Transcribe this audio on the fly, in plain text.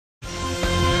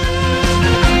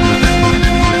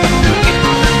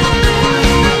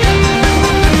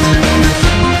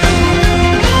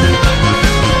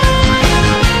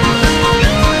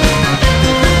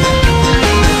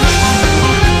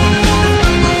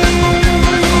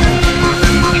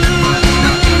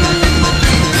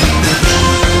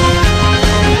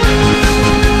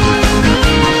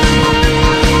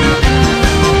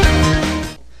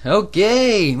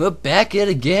Okay, we're back at it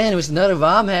again with another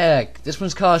ROM hack. This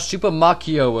one's called Super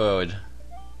Markio World.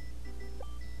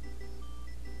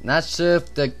 Not sure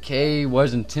if the K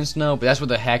was intentional, but that's what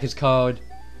the hack is called.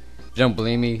 If you don't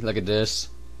believe me, look at this.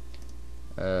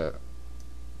 Yeah,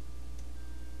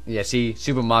 see,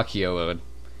 Super Markio World.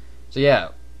 So yeah,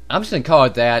 I'm just gonna call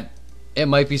it that. It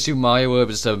might be Super Mario World,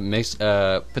 but just a mix.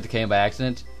 Put the K in by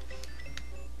accident.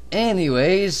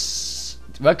 Anyways,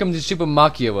 welcome to Super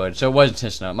Markio World. So it was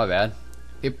intentional, my bad.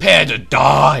 Prepare to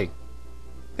die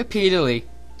repeatedly.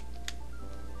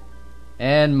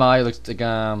 And Mario looks like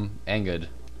angered.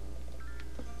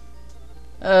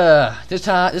 This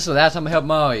is the last time I help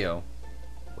Mario.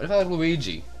 What if I was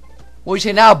Luigi? What do you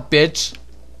say now, bitch?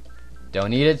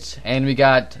 Don't need it. And we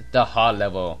got the hard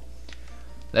level.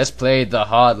 Let's play the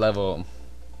hard level.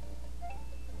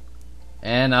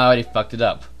 And I already fucked it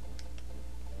up.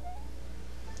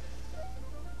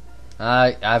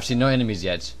 I've seen no enemies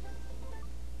yet.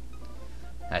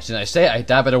 Actually, I say I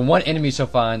died by the one enemy so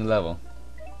far in the level.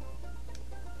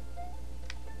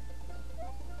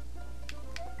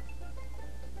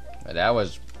 But that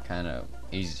was kind of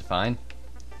easy to find.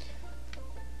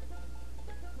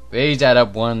 Raise that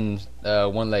up one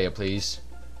layer, please.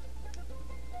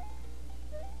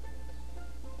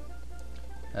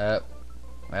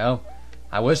 Well,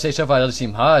 I would say so far it doesn't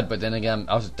seem hard, but then again,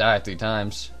 I also died 3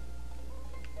 times.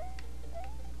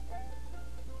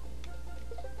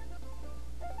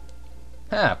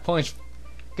 Ha! Points.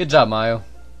 Good job, Mario.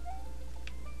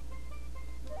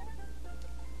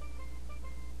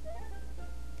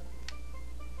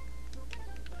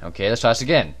 Okay, let's try this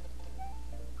again.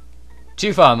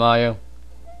 Too far, Mario.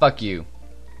 Fuck you.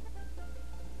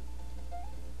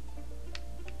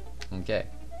 Okay.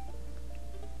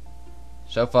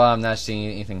 So far, I'm not seeing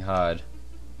anything hard.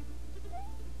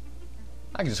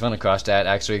 I can just run across that,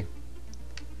 actually.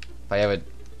 If I ever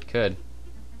could.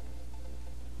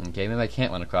 Okay, maybe I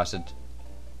can't run across it.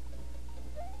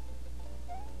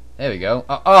 There we go.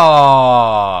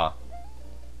 Oh!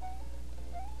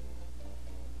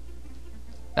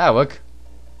 That'll work.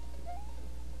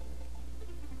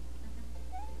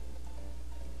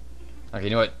 Okay, you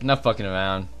know what? Enough fucking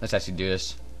around. Let's actually do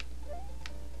this.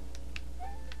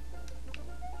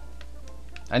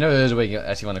 I know there's a way you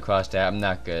actually run across that. I'm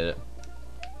not good at it.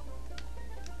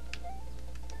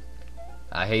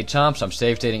 I hate jumps. I'm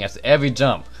safe stating after every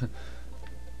jump.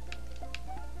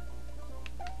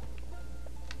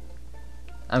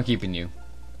 I'm keeping you.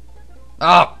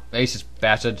 Oh! Racist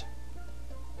bastard.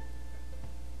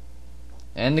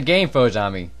 And the game froze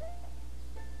on me.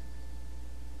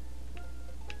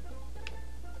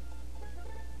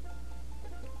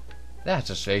 That's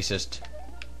just racist.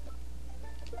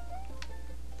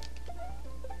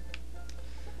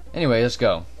 Anyway, let's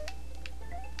go.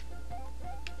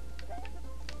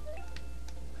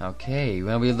 Okay, you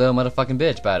wanna be a little motherfucking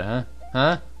bitch about it, huh?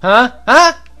 Huh? Huh?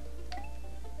 Huh?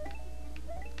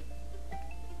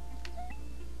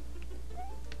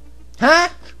 Huh?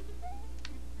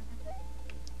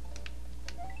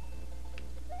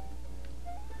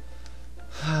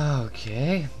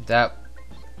 Okay, that...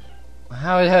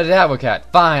 How did that work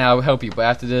out? Fine, I'll help you, but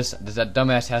after this, that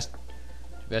dumbass has to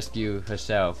rescue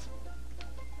herself.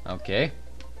 Okay.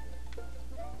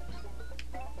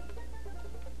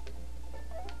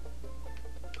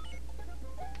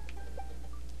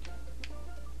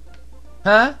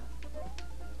 Huh?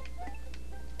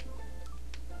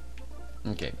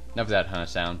 Okay, enough of that huh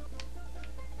sound.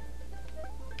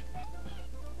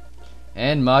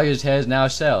 And Mario's head is now a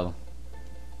cell.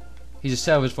 He's a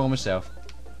cell of his former self.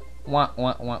 Wah,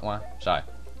 wah, wah, wah. Sorry.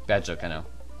 Bad joke, I know.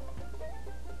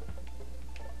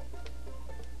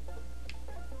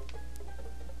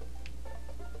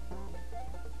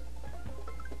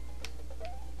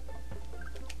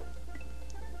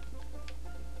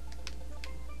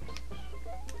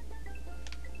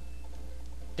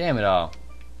 Damn it all.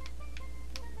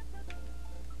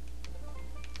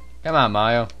 Come on,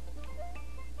 Mario.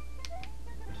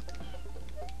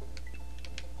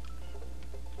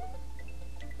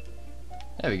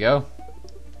 There we go.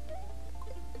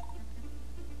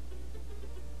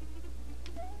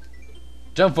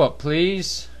 Jump up,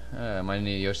 please. Am I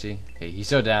near Yoshi? Okay, he's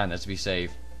so down. Let's be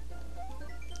safe.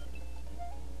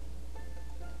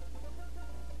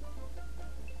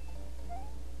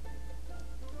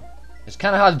 It's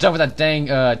kind of hard to jump with that dang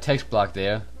text block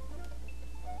there.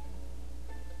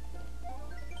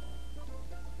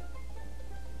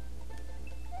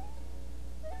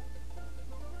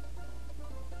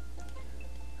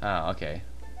 Oh, okay.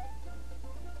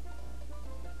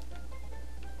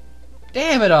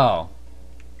 Damn it all!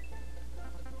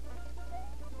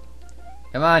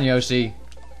 Come on, Yoshi.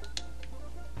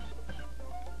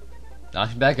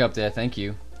 Launch me back up there, thank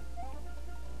you.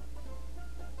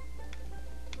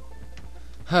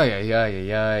 Ay, ay, ay,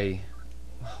 ay, ay.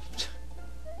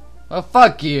 Well,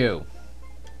 fuck you.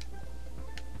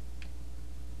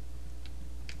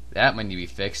 That might need to be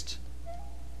fixed.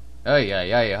 Ay,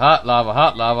 ay, ay, hot lava,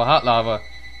 hot lava, hot lava.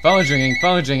 Phone's ringing,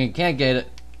 can't get it.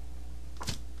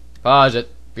 Pause it,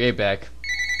 be right back.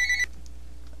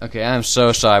 Okay, I'm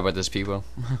so sorry about this, people.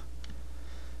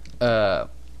 Anyway,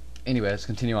 let's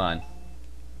continue on.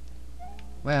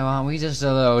 Well, aren't we just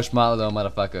a little smart little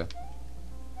motherfucker?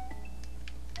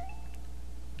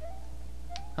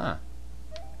 Huh.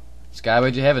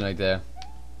 Skyway to heaven right there.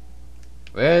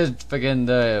 Where's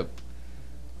the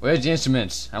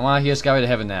instruments? I want to hear Skyway to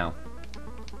heaven now.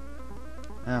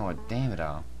 Oh, well, damn it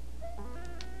all.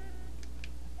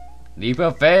 Leap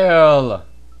of fail!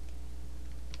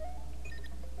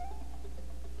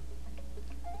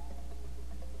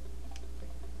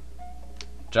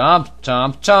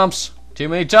 Jumps! Too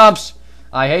many jumps!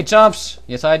 I hate jumps!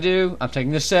 Yes, I do. I'm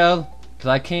taking the cell, cause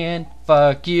I can.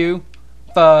 Fuck you.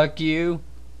 Fuck you.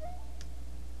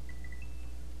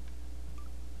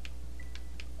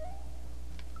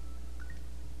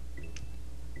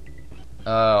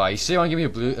 Oh, you still want to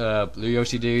give me a blue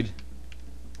Yoshi, dude?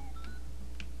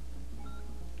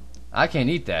 I can't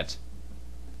eat that.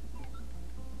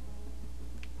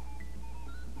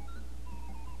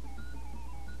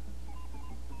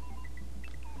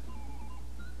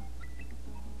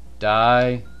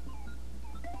 Die.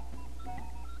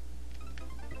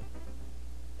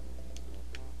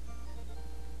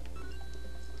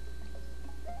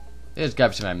 There's gotta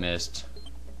be something I missed.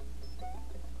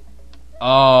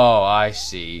 Oh, I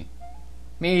see.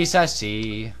 I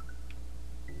see.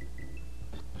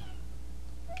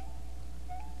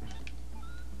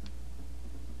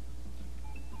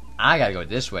 I gotta go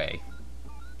this way.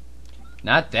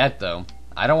 Not that, though.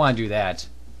 I don't want to do that.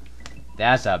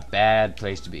 That's a bad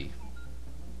place to be.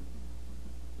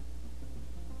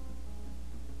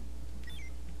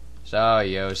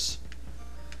 Sorry, Yos.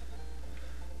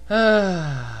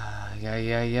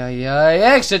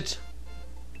 Exit!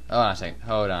 Hold on a second.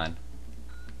 Hold on.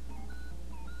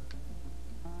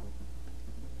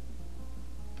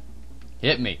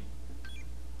 Hit me.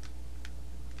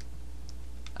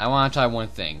 I want to try one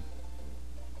thing.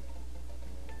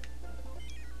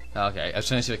 Okay, I was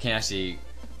trying to see if I can actually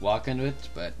walk into it,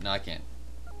 but no, I can't.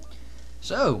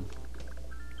 So,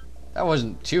 that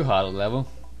wasn't too hard a level.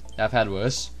 I've had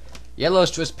worse. Yellow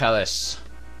Swiss Palace.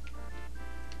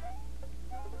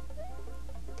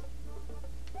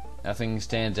 Nothing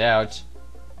stands out.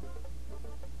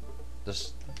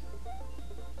 Just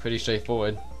pretty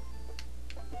straightforward.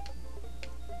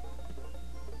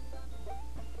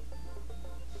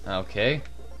 Okay.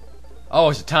 Oh,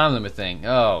 it's a time limit thing.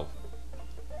 Oh.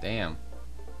 Damn.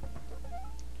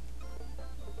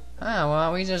 Ah,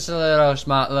 well, we just a little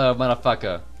smart little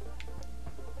motherfucker.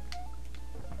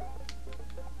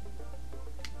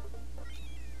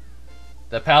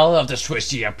 The power of the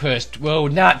Swishy purse will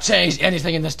not change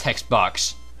anything in this text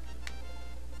box.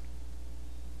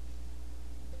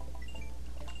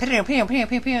 Pew, pew, pew,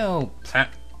 pew, pew.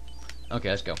 Okay,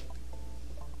 let's go.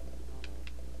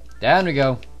 Down we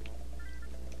go.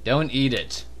 Don't eat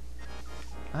it.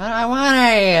 I wanna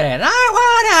eat it. I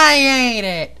wanna eat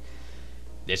it.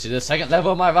 This is the second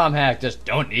level of my ROM hack. Just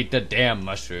don't eat the damn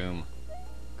mushroom.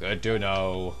 Good to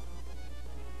know.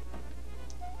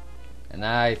 And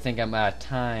I think I'm out of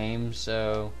time,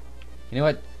 so you know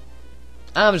what?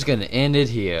 I'm just gonna end it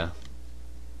here.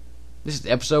 This is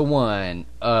episode 1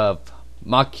 of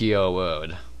Markio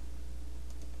World.